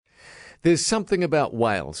There's something about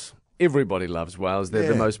whales. Everybody loves whales. They're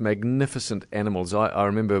the most magnificent animals. I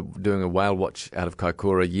remember doing a whale watch out of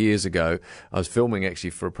Kaikoura years ago. I was filming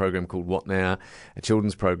actually for a program called What Now, a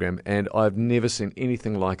children's program, and I've never seen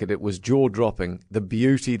anything like it. It was jaw-dropping. The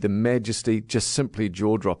beauty, the majesty, just simply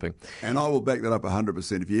jaw-dropping. And I will back that up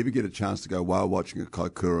 100%. If you ever get a chance to go whale watching at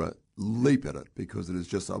Kaikoura, leap at it, because it is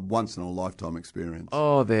just a once-in-a-lifetime experience.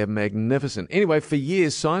 Oh, they're magnificent. Anyway, for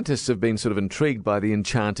years, scientists have been sort of intrigued by the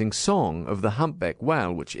enchanting song of the humpback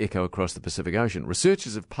whale, which echo across the Pacific Ocean.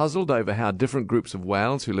 Researchers have puzzled over how different groups of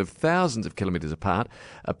whales who live thousands of kilometres apart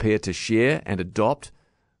appear to share and adopt,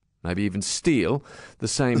 maybe even steal, the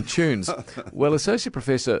same tunes. Well, Associate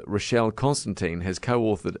Professor Rochelle Constantine has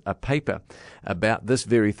co-authored a paper about this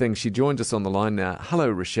very thing. She joins us on the line now. Hello,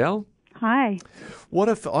 Rochelle. Hi. What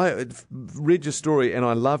if I read your story and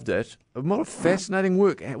I loved it? What a fascinating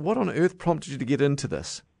work. What on earth prompted you to get into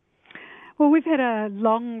this? Well, we've had a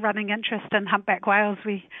long-running interest in humpback whales.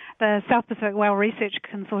 The South Pacific Whale Research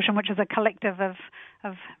Consortium, which is a collective of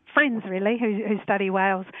friends, really, who study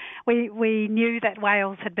whales. We knew that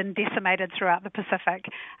whales had been decimated throughout the Pacific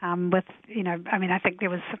with, I think there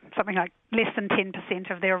was something like less than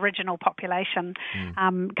 10% of their original population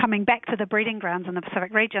coming back to the breeding grounds in the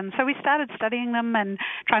Pacific region. So we started studying them and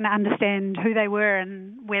trying to understand who they were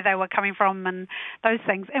and where they were coming from and those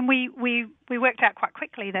things. And we worked out quite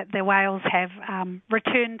quickly that the whales have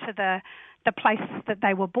returned to the place that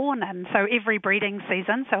they were born in. So every breeding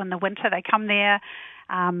season, so in the winter they come there,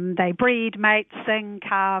 they breed, mate, sing,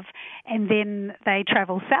 calve, and then they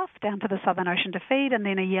travel south down to the Southern Ocean to feed, and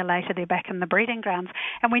then a year later they're back in the breeding grounds.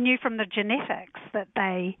 And we knew from the genetics that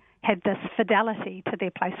they had this fidelity to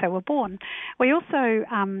their place they were born. We also,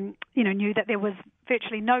 knew that there was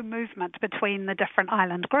virtually no movement between the different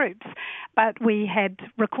island groups, but we had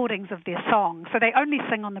recordings of their song. So they only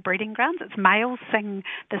sing on the breeding grounds. It's males sing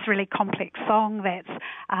this really complex song that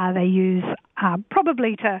they use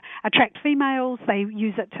probably to attract females. They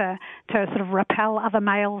use it to sort of repel other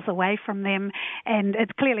males away from them, and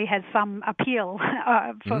it clearly has some appeal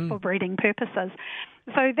for breeding purposes.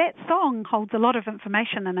 So that song holds a lot of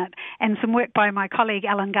information in it, and some work by my colleague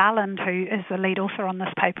Ellen Garland, who is the lead author on this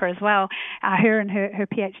paper as well. Her and her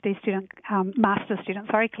PhD student, master's student,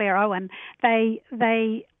 Claire Owen, they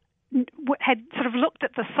had sort of looked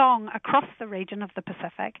at the song across the region of the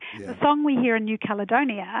Pacific. Yeah. The song we hear in New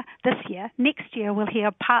Caledonia this year, next year we'll hear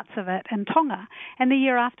parts of it in Tonga, and the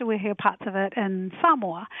year after we'll hear parts of it in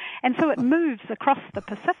Samoa. And so it moves across the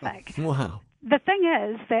Pacific. Wow. The thing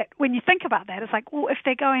is that when you think about that, it's like, well, if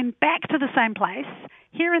they're going back to the same place,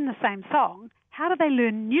 hearing the same song, how do they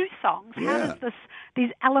learn new songs? Yeah. How does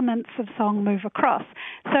these elements of song move across?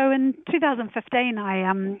 So in 2015,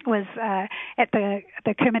 I was at the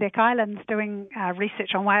Kermadec Islands doing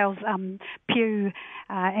research on whales. Pew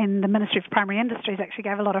and the Ministry of Primary Industries actually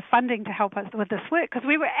gave a lot of funding to help us with this work, because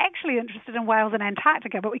we were actually interested in whales in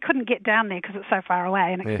Antarctica, but we couldn't get down there because it's so far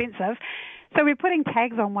away and expensive. Yeah. So we're putting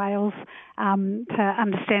tags on whales to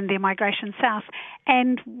understand their migration south,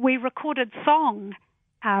 and we recorded song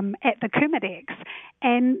at the Kermadecs,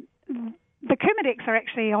 and the Kermadecs are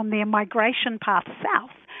actually on their migration path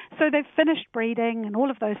south. So they've finished breeding and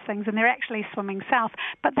all of those things, and they're actually swimming south,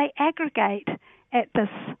 but they aggregate at this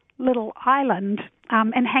little island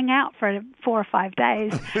and hang out for 4 or 5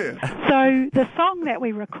 days. So the song that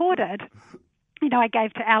we recorded, I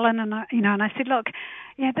gave to Alan, and I said, look,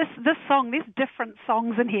 this song, there's different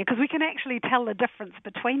songs in here, because we can actually tell the difference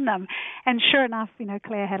between them. And sure enough,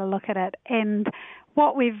 Claire had a look at it, and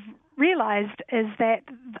what we've realized is that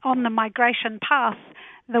on the migration path,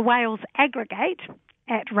 the whales aggregate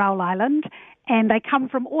at Raoul Island, and they come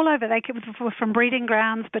from all over. They come from breeding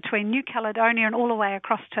grounds between New Caledonia and all the way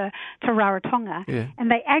across to Rarotonga. Yeah. And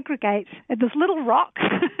they aggregate at this little rock.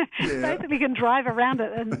 Yeah. Basically, you can drive around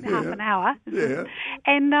it in half an hour. Yeah.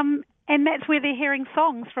 And that's where they're hearing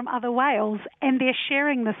songs from other whales, and they're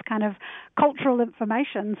sharing this kind of cultural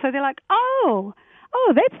information. So they're like, oh,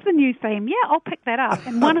 that's the new theme. Yeah, I'll pick that up.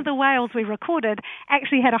 And one of the whales we recorded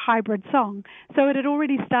actually had a hybrid song. So it had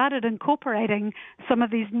already started incorporating some of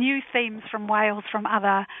these new themes from whales from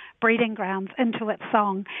other breeding grounds into its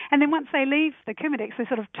song. And then once they leave the Kermadecs, they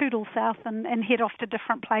sort of tootle south and head off to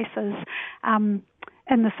different places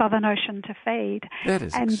in the Southern Ocean to feed. That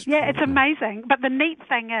is yeah, it's amazing. But the neat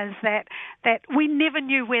thing is that we never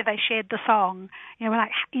knew where they shared the song. We're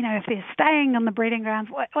like, if they're staying on the breeding grounds,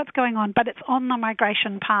 what's going on? But it's on the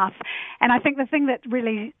migration path. And I think the thing that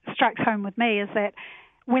really strikes home with me is that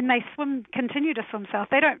when they continue to swim south,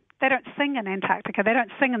 they don't sing in Antarctica. They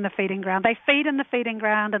don't sing in the feeding ground. They feed in the feeding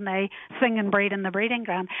ground and they sing and breed in the breeding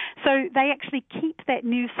ground. So they actually keep that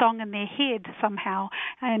new song in their head somehow,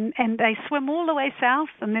 and they swim all the way south,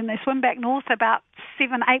 and then they swim back north. About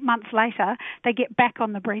 7-8 months later, they get back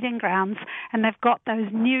on the breeding grounds, and they've got those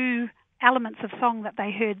new elements of song that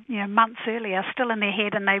they heard, months earlier, still in their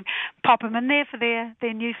head, and they pop them in there for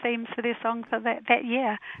their new themes for their song for that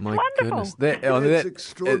year. My Wonderful. goodness, That's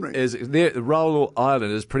extraordinary. Roll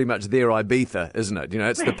Island is pretty much their Ibiza, isn't it?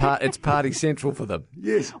 It's it's party central for them.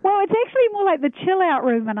 Yes. Well, it's actually more like the chill-out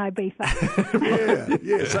room in Ibiza.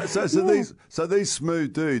 Yeah. So these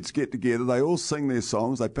smooth dudes get together. They all sing their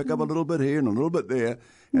songs. They pick up a little bit here and a little bit there.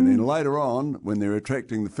 And then later on, when they're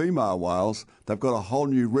attracting the female whales, they've got a whole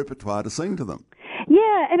new repertoire to sing to them.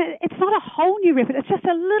 Yeah, and it's not a whole new repertoire. It's just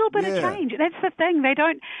a little bit of change. That's the thing.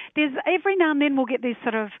 There's every now and then we'll get these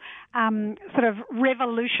sort of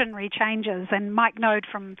revolutionary changes. And Mike Node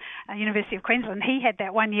from University of Queensland, he had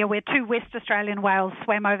that one year where 2 West Australian whales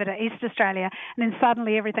swam over to East Australia, and then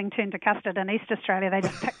suddenly everything turned to custard in East Australia. They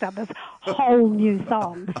just picked up this whole new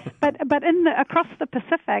song. But across the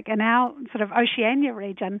Pacific, in our sort of Oceania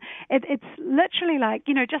region, it's literally like,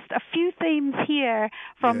 just a few themes here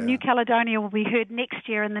from New Caledonia will be heard next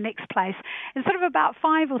year in the next place. And sort of about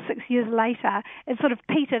 5 or 6 years later, it's sort of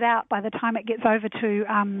petered out by the time it gets over to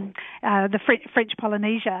the French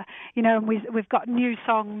Polynesia, and we've got new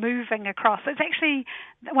song moving across. It's actually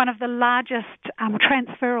one of the largest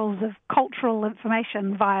transferals of cultural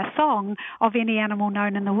information via song of any animal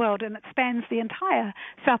known in the world, and it spans the entire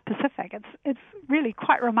South Pacific. It's really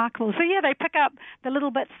quite remarkable. So they pick up the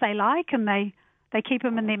little bits they like, and they keep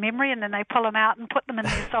them in their memory, and then they pull them out and put them in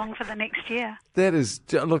their song for the next year. That is,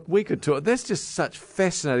 look, we could talk. That's just such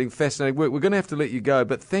fascinating work. We're going to have to let you go,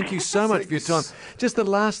 but thank you so much for your time. Just the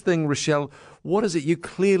last thing, Rochelle, what is it? You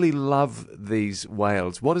clearly love these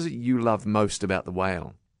whales. What is it you love most about the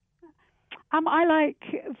whale? I like,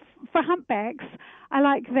 for humpbacks, I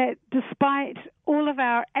like that despite all of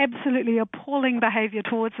our absolutely appalling behaviour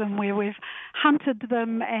towards them, where we've hunted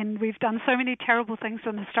them and we've done so many terrible things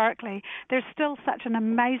to them historically, there's still such an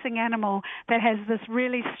amazing animal that has this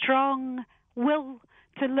really strong will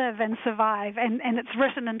to live and survive, and it's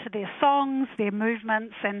written into their songs, their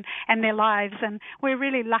movements, and their lives, and we're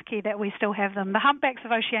really lucky that we still have them. The humpbacks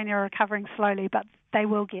of Oceania are recovering slowly, but they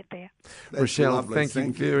will get there. That's Rochelle, lovely.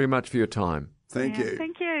 thank you very much for your time. Thank you.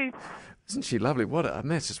 Thank you. Isn't she lovely?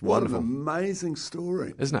 That's just What wonderful. an amazing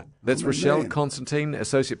story. Isn't it? That's Rochelle Constantine,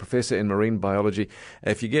 Associate Professor in Marine Biology.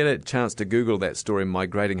 If you get a chance to Google that story,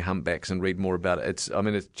 Migrating Humpbacks, and read more about it,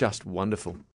 it's just wonderful.